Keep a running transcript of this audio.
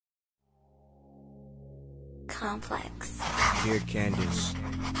complex. Dear Candace,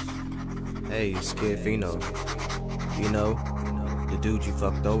 hey, it's Kid Pheno. The dude you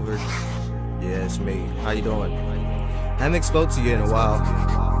fucked over? Yeah, it's me. How you doing? Haven't spoke to you in a while.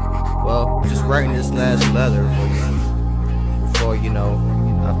 Well, just writing this last letter for you before,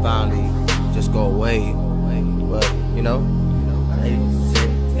 I finally just go away. But, I sit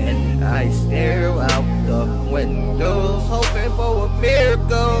and I stare out the windows, hoping for a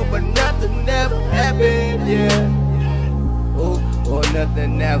miracle, but nothing ever happened, yeah. Oh,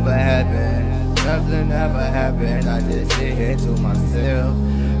 nothing ever happened. Nothing ever happened. I just sit here to myself,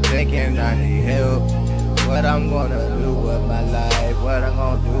 thinking I need help. What I'm gonna do with my life? What I'm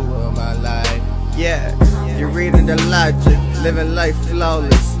gonna do with my life? Yeah, you're reading the logic, living life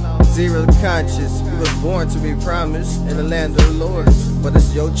flawless, zero conscious. You was born to be promised in the land of the lords, but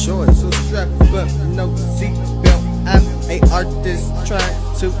it's your choice. So strap up, no seatbelt. I'm an artist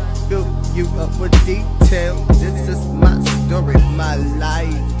trying to fill you up with detail. This is my story, my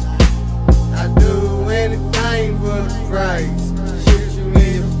life. I do anything for the price. Shoot you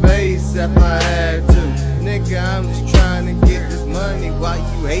in your face if I had to. Nigga, I'm just trying to get this money while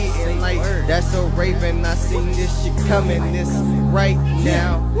you hating like that's so raping. I seen this shit coming, this right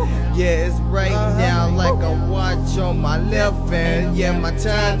now. Yeah, it's right now, like a watch on my left hand. Yeah, my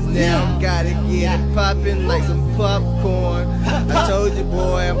time's now, gotta get it popping like some popcorn. I told you,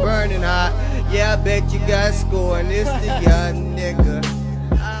 boy, I'm burning hot. Yeah, I bet you got scoring. It's the young nigga.